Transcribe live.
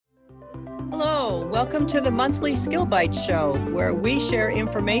Welcome to the monthly Skill Bites show, where we share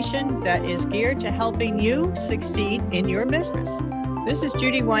information that is geared to helping you succeed in your business. This is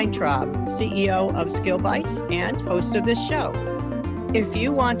Judy Weintraub, CEO of Skill Bites and host of this show. If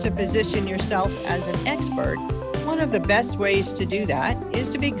you want to position yourself as an expert, one of the best ways to do that is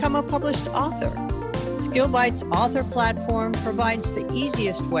to become a published author. Skill Bites author platform provides the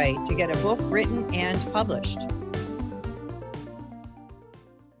easiest way to get a book written and published.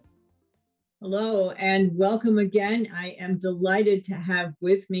 Hello and welcome again. I am delighted to have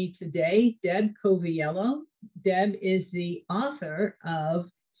with me today Deb Coviello. Deb is the author of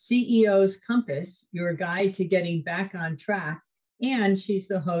CEO's Compass, Your Guide to Getting Back on Track, and she's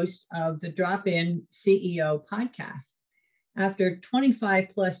the host of the Drop-In CEO podcast. After 25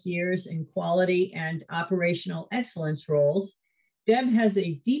 plus years in quality and operational excellence roles, Deb has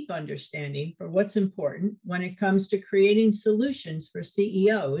a deep understanding for what's important when it comes to creating solutions for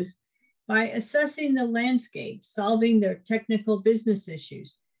CEOs by assessing the landscape, solving their technical business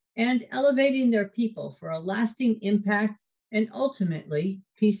issues, and elevating their people for a lasting impact and ultimately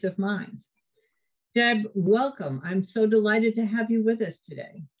peace of mind. Deb, welcome. I'm so delighted to have you with us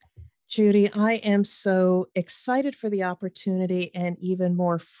today. Judy, I am so excited for the opportunity and even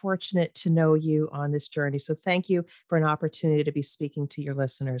more fortunate to know you on this journey. So thank you for an opportunity to be speaking to your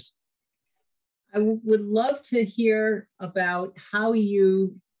listeners. I would love to hear about how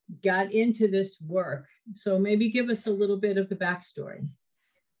you got into this work. So maybe give us a little bit of the backstory.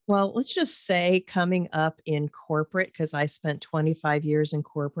 Well, let's just say coming up in corporate, because I spent 25 years in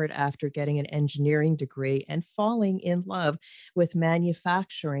corporate after getting an engineering degree and falling in love with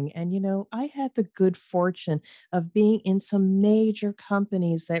manufacturing. And, I had the good fortune of being in some major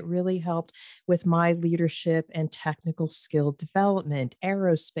companies that really helped with my leadership and technical skill development,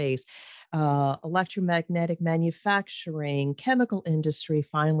 aerospace, electromagnetic manufacturing, chemical industry,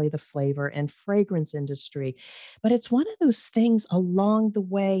 finally the flavor and fragrance industry. But it's one of those things along the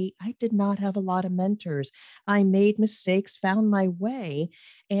way, I did not have a lot of mentors. I made mistakes, found my way,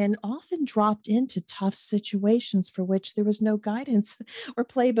 and often dropped into tough situations for which there was no guidance or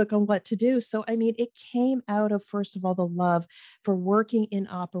playbook on what to do. So, it came out of, first of all, the love for working in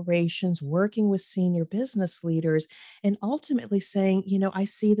operations, working with senior business leaders, and ultimately saying, I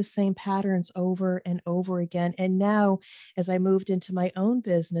see the same patterns over and over again. And now, as I moved into my own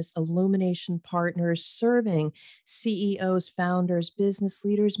business, Illumination Partners, serving CEOs, founders, business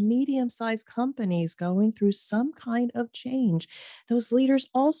leaders, medium-sized companies going through some kind of change, those leaders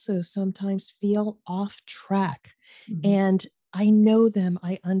also sometimes feel off track. Mm-hmm. And I know them,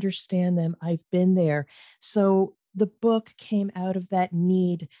 I understand them, I've been there. So the book came out of that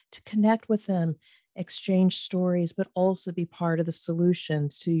need to connect with them, exchange stories, but also be part of the solution,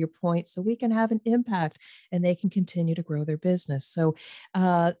 to your point, so we can have an impact and they can continue to grow their business. So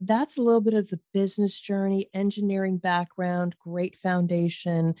that's a little bit of the business journey, engineering background, great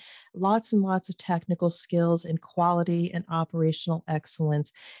foundation, lots and lots of technical skills and quality and operational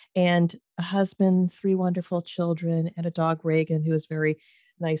excellence, and a husband, 3 wonderful children, and a dog, Reagan, who is very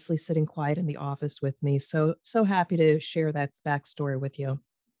nicely sitting quiet in the office with me. So happy to share that backstory with you.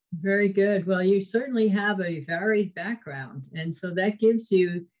 Very good. Well, you certainly have a varied background. And so that gives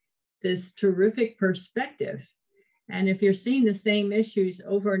you this terrific perspective. And if you're seeing the same issues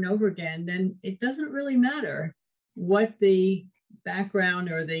over and over again, then it doesn't really matter what the background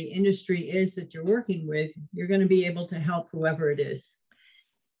or the industry is that you're working with. You're going to be able to help whoever it is.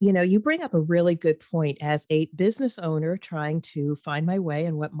 You bring up a really good point. As a business owner trying to find my way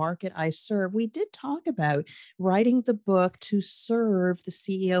and what market I serve, we did talk about writing the book to serve the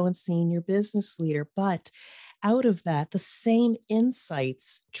CEO and senior business leader. But out of that, the same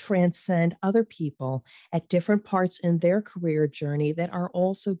insights transcend other people at different parts in their career journey that are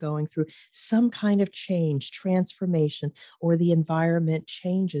also going through some kind of change, transformation, or the environment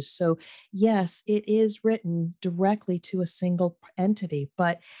changes. So yes, it is written directly to a single entity,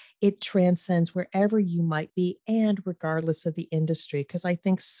 but it transcends wherever you might be and regardless of the industry. Because I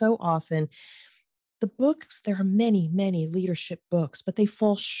think so often the books, there are many, many leadership books, but they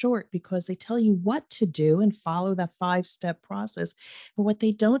fall short because they tell you what to do and follow that 5-step process. But what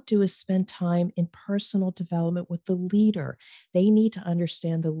they don't do is spend time in personal development with the leader. They need to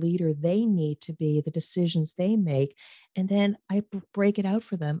understand the leader they need to be, the decisions they make. And then I break it out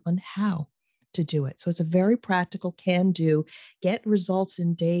for them on how to do it. So it's a very practical, can do, get results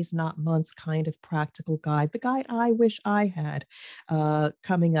in days, not months kind of practical guide, the guide I wish I had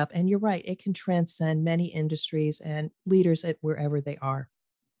coming up. And you're right, it can transcend many industries and leaders at wherever they are.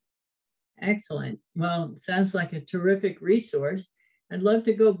 Excellent. Well, sounds like a terrific resource. I'd love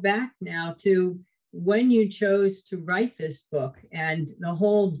to go back now to when you chose to write this book and the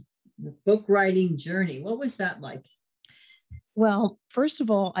whole The book writing journey. What was that like? Well, first of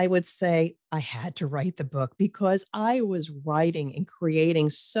all, I would say I had to write the book because I was writing and creating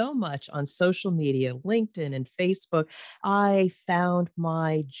so much on social media, LinkedIn and Facebook. I found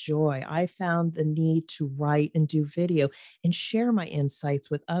my joy. I found the need to write and do video and share my insights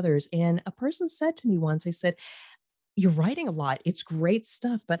with others. And a person said to me once, they said, "You're writing a lot. It's great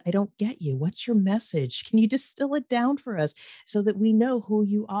stuff, but I don't get you. What's your message? Can you distill it down for us so that we know who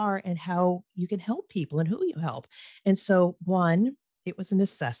you are and how you can help people and who you help?" And so, one, it was a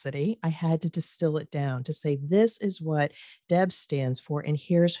necessity. I had to distill it down to say, this is what Deb stands for, and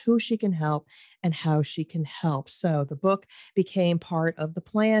here's who she can help and how she can help. So the book became part of the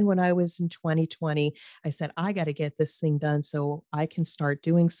plan when I was in 2020. I said, I got to get this thing done so I can start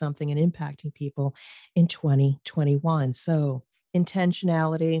doing something and impacting people in 2021. So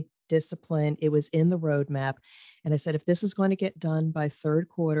intentionality, discipline, it was in the roadmap. And I said, if this is going to get done by third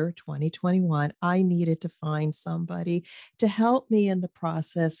quarter 2021, I needed to find somebody to help me in the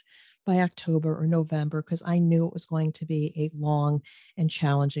process by October or November, because I knew it was going to be a long and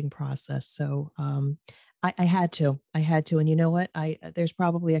challenging process. So I had to. I had to. And you know what? There's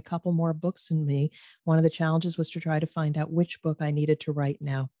probably a couple more books in me. One of the challenges was to try to find out which book I needed to write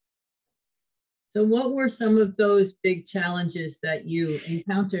now. So, what were some of those big challenges that you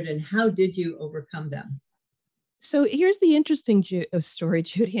encountered, and how did you overcome them? So here's the interesting story,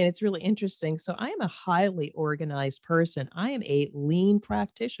 Judy, and it's really interesting. So I am a highly organized person. I am a lean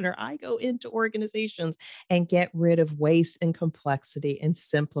practitioner. I go into organizations and get rid of waste and complexity and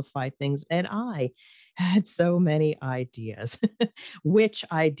simplify things. And I had so many ideas. Which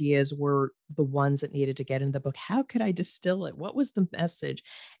ideas were the ones that needed to get in the book? How could I distill it? What was the message?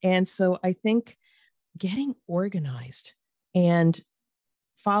 And so I think getting organized and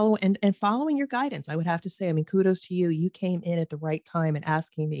following your guidance, I would have to say, I mean, kudos to you. You came in at the right time and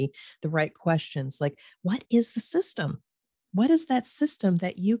asking me the right questions, like, what is the system? What is that system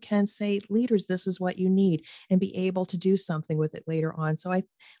that you can say, leaders, this is what you need, and be able to do something with it later on? So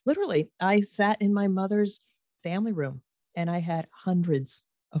I sat in my mother's family room and I had hundreds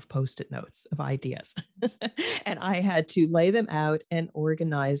of post-it notes of ideas. And I had to lay them out and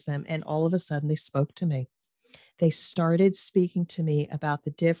organize them. And all of a sudden they spoke to me. They started speaking to me about the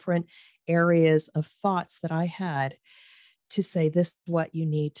different areas of thoughts that I had to say, this is what you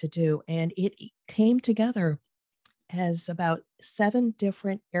need to do. And it came together as about 7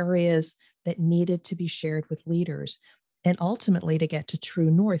 different areas that needed to be shared with leaders and ultimately to get to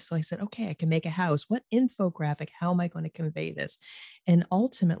true north. So I said, okay, I can make a house. What infographic? How am I going to convey this? And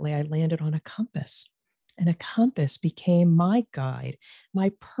ultimately, I landed on a compass. And a compass became my guide,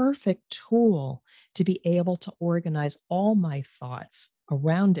 my perfect tool to be able to organize all my thoughts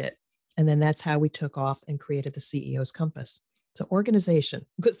around it. And then that's how we took off and created the CEO's Compass. So organization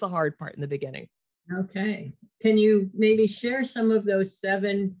was the hard part in the beginning. Okay. Can you maybe share some of those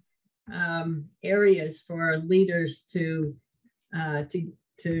 7 areas for leaders to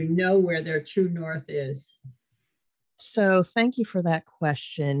know where their true north is? So, thank you for that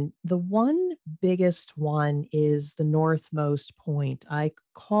question. The one biggest one is the northmost point. I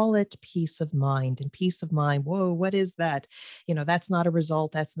call it peace of mind. And peace of mind, whoa, what is that? That's not a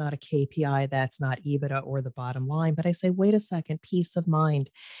result. That's not a KPI. That's not EBITDA or the bottom line. But I say, wait a second, peace of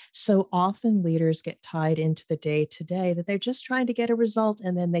mind. So often leaders get tied into the day to day that they're just trying to get a result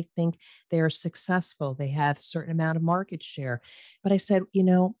and then they think they're successful. They have a certain amount of market share. But I said,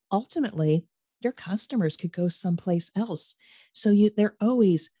 ultimately, your customers could go someplace else. So they're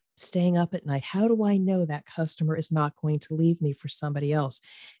always staying up at night. How do I know that customer is not going to leave me for somebody else?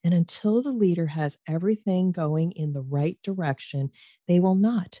 And until the leader has everything going in the right direction, they will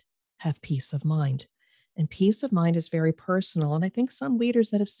not have peace of mind. And peace of mind is very personal. And I think some leaders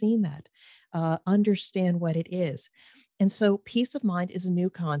that have seen that understand what it is. And so peace of mind is a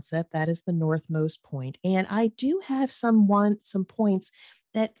new concept. That is the northmost point. And I do have some points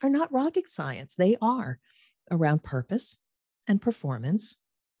that are not rocket science. They are around purpose and performance,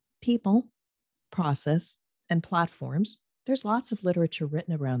 people, process, and platforms. There's lots of literature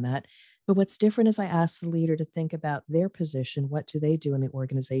written around that. But what's different is I ask the leader to think about their position. What do they do in the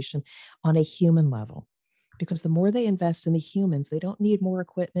organization on a human level? Because the more they invest in the humans, they don't need more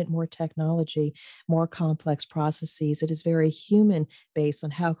equipment, more technology, more complex processes. It is very human based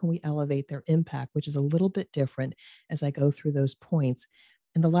on how can we elevate their impact, which is a little bit different as I go through those points.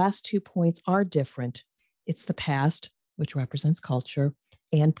 And the last 2 points are different. It's the past, which represents culture,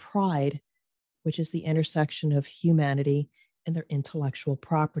 and pride, which is the intersection of humanity and their intellectual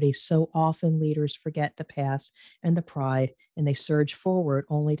property. So often leaders forget the past and the pride, and they surge forward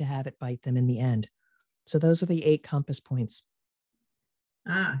only to have it bite them in the end. So those are the 8 compass points.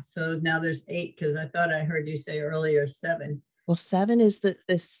 So now there's eight because I thought I heard you say earlier seven. Well, seven is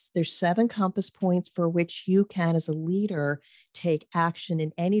there's seven compass points for which you can, as a leader, take action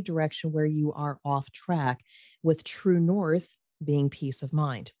in any direction where you are off track, with true north being peace of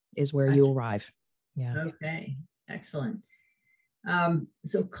mind is where you Gotcha. arrive. Yeah. Okay, excellent.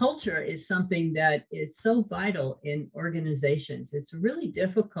 So culture is something that is so vital in organizations. It's really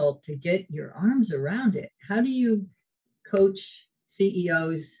difficult to get your arms around it. How do you coach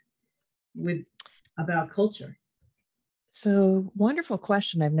CEOs with about culture? So, wonderful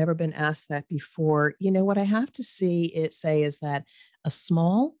question. I've never been asked that before. You know, what I have to say is that a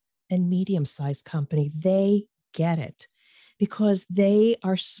small and medium-sized company, they get it because they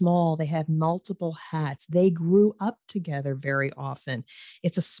are small. They have multiple hats. They grew up together very often.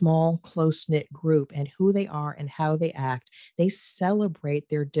 It's a small, close-knit group, and who they are and how they act, they celebrate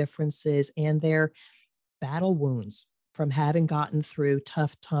their differences and their battle wounds from having gotten through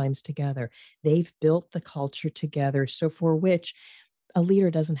tough times together. They've built the culture together. So, for which a leader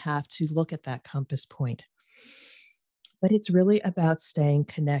doesn't have to look at that compass point. But it's really about staying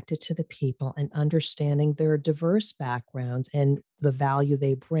connected to the people and understanding their diverse backgrounds and the value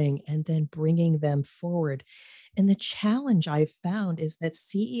they bring, and then bringing them forward. And the challenge I've found is that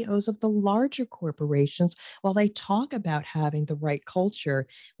CEOs of the larger corporations, while they talk about having the right culture,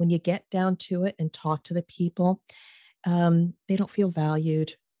 when you get down to it and talk to the people, they don't feel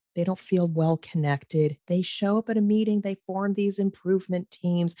valued. They don't feel well connected. They show up at a meeting, they form these improvement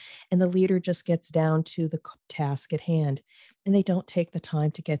teams, and the leader just gets down to the task at hand. And they don't take the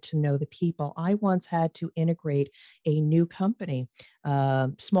time to get to know the people. I once had to integrate a new company,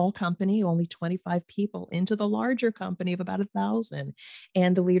 small company, only 25 people, into the larger company of about 1,000.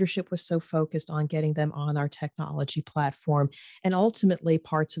 And the leadership was so focused on getting them on our technology platform. And ultimately,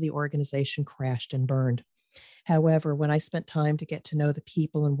 parts of the organization crashed and burned. However, when I spent time to get to know the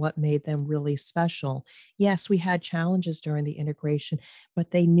people and what made them really special, yes, we had challenges during the integration, but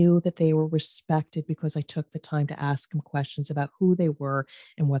they knew that they were respected because I took the time to ask them questions about who they were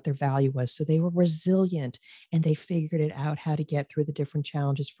and what their value was. So they were resilient and they figured it out how to get through the different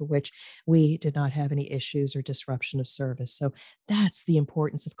challenges for which we did not have any issues or disruption of service. So that's the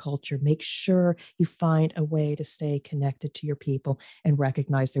importance of culture. Make sure you find a way to stay connected to your people and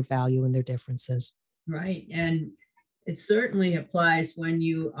recognize their value and their differences. Right. And it certainly applies when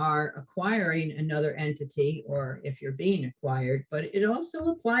you are acquiring another entity or if you're being acquired, but it also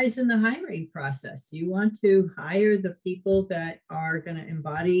applies in the hiring process. You want to hire the people that are going to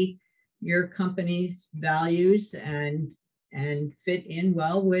embody your company's values and fit in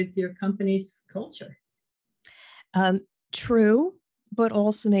well with your company's culture. Um, True, but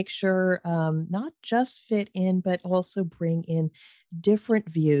also make sure not just fit in, but also bring in different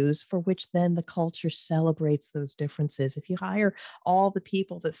views for which then the culture celebrates those differences. If you hire all the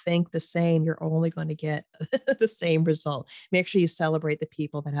people that think the same, you're only going to get the same result. Make sure you celebrate the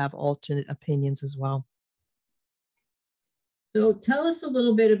people that have alternate opinions as well. So tell us a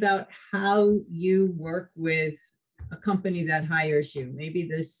little bit about how you work with a company that hires you. Maybe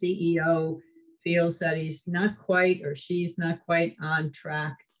the CEO feels that he's not quite or she's not quite on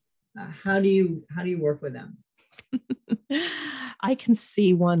track. How do you work with them? I can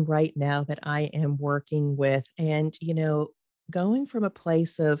see one right now that I am working with. And, going from a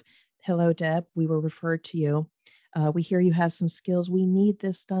place of, hello, Deb, we were referred to you. We hear you have some skills. We need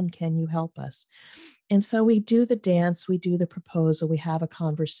this done. Can you help us? And so we do the dance, we do the proposal, we have a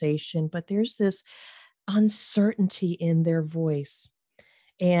conversation, but there's this uncertainty in their voice.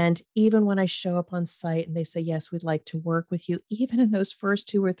 And even when I show up on site and they say, yes, we'd like to work with you, even in those first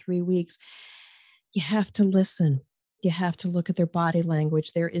 2 or 3 weeks, you have to listen. You have to look at their body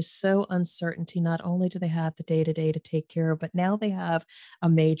language. There is so uncertainty. Not only do they have the day to day to take care of, but now they have a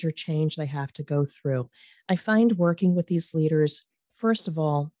major change they have to go through. I find working with these leaders, first of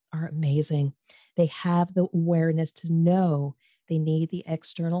all, are amazing. They have the awareness to know they need the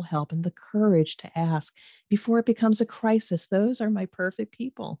external help and the courage to ask before it becomes a crisis. Those are my perfect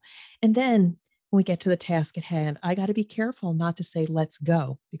people. And then when we get to the task at hand, I got to be careful not to say, let's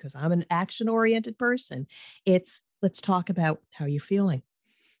go, because I'm an action oriented person. It's, let's talk about how you're feeling.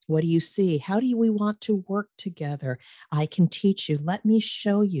 What do you see? How do we want to work together? I can teach you. Let me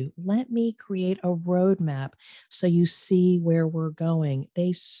show you. Let me create a roadmap so you see where we're going.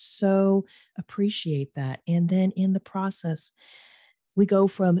 They so appreciate that. And then in the process, we go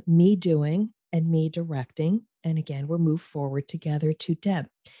from me doing and me directing. And again, we're moved forward together to Deb.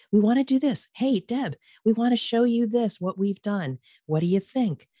 We want to do this. Hey, Deb, we want to show you this, what we've done. What do you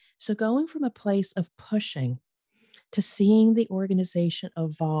think? So going from a place of pushing to seeing the organization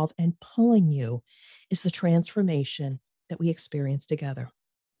evolve and pulling you is the transformation that we experience together.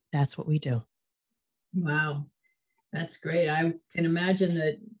 That's what we do. Wow. That's great. I can imagine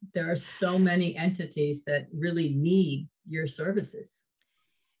that there are so many entities that really need your services.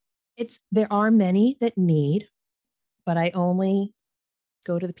 There are many that need, but I only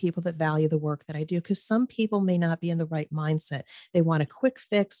go to the people that value the work that I do, because some people may not be in the right mindset. They want a quick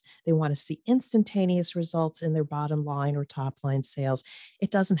fix. They want to see instantaneous results in their bottom line or top line sales. It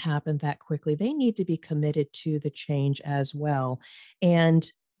doesn't happen that quickly. They need to be committed to the change as well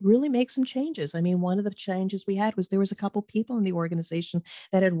and really make some changes. I mean, one of the changes we had was there was a couple people in the organization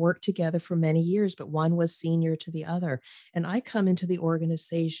that had worked together for many years, but one was senior to the other. And I come into the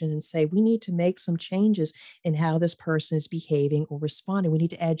organization and say, we need to make some changes in how this person is behaving or responding. We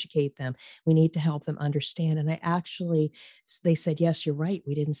need to educate them. We need to help them understand. And they said, yes, you're right.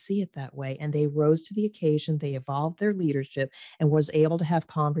 We didn't see it that way. And they rose to the occasion. They evolved their leadership and was able to have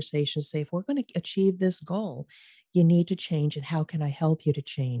conversations, say, if we're going to achieve this goal, you need to change. And how can I help you to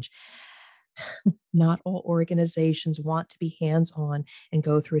change? Not all organizations want to be hands on and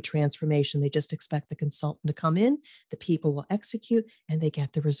go through a transformation. They just expect the consultant to come in, the people will execute, and they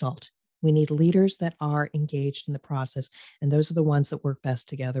get the result. We need leaders that are engaged in the process. And those are the ones that work best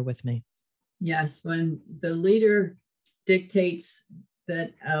together with me. Yes, when the leader dictates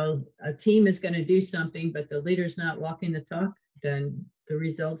that a team is going to do something, but the leader's not walking the talk, then the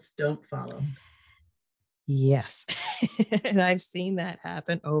results don't follow. Yes. And I've seen that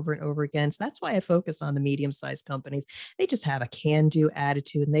happen over and over again. So that's why I focus on the medium-sized companies. They just have a can-do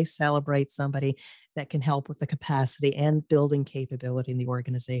attitude and they celebrate somebody that can help with the capacity and building capability in the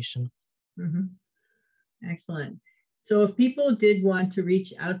organization. Mm-hmm. Excellent. So if people did want to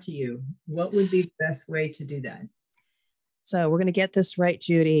reach out to you, what would be the best way to do that? So we're going to get this right,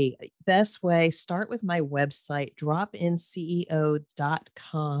 Judy. Best way, start with my website,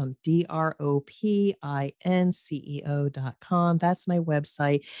 dropinceo.com, dropinceo.com. That's my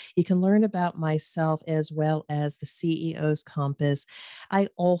website. You can learn about myself as well as the CEO's Compass. I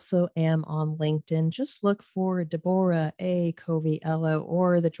also am on LinkedIn. Just look for Deborah A. Coviello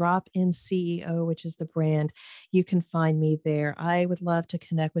or the Drop In CEO, which is the brand. You can find me there. I would love to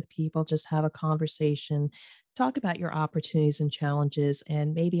connect with people, just have a conversation, talk about your opportunities and challenges,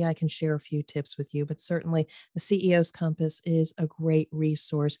 and maybe I can share a few tips with you. But certainly, the CEO's Compass is a great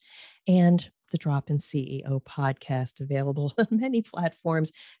resource, and the Drop In CEO podcast available on many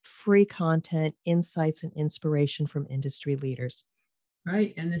platforms, free content, insights, and inspiration from industry leaders.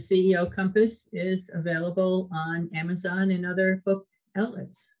 Right. And the CEO Compass is available on Amazon and other book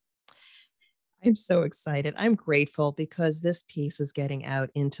outlets. I'm so excited. I'm grateful because this piece is getting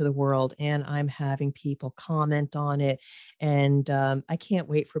out into the world and I'm having people comment on it. And I can't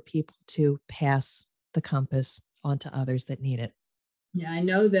wait for people to pass the compass on to others that need it. Yeah, I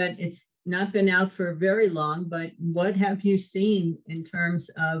know that it's not been out for very long, but what have you seen in terms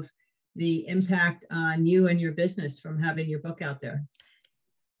of the impact on you and your business from having your book out there?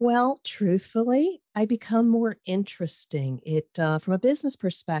 Well, truthfully, I become more interesting. From a business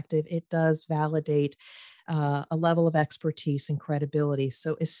perspective, it does validate a level of expertise and credibility.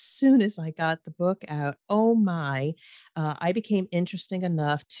 So as soon as I got the book out, oh my, I became interesting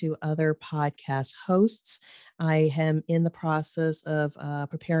enough to other podcast hosts. I am in the process of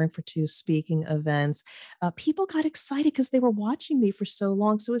preparing for 2 speaking events. People got excited because they were watching me for so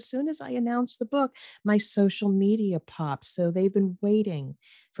long. So as soon as I announced the book, my social media popped. So they've been waiting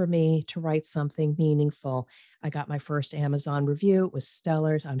for me to write something meaningful. I got my first Amazon review. It was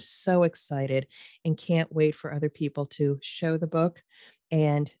stellar. I'm so excited and can't wait for other people to show the book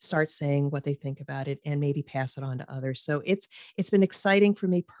and start saying what they think about it and maybe pass it on to others. So it's been exciting for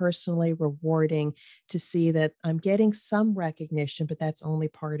me personally, rewarding to see that I'm getting some recognition, but that's only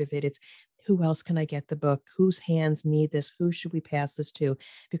part of it. It's who else can I get the book? Whose hands need this? Who should we pass this to?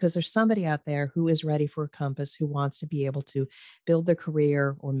 Because there's somebody out there who is ready for a compass, who wants to be able to build their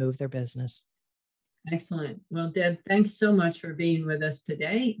career or move their business. Excellent. Well, Deb, thanks so much for being with us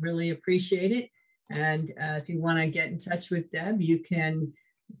today. Really appreciate it. And if you want to get in touch with Deb, you can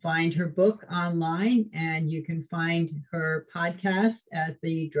find her book online and you can find her podcast at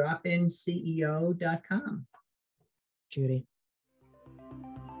the dropinceo.com. Judy.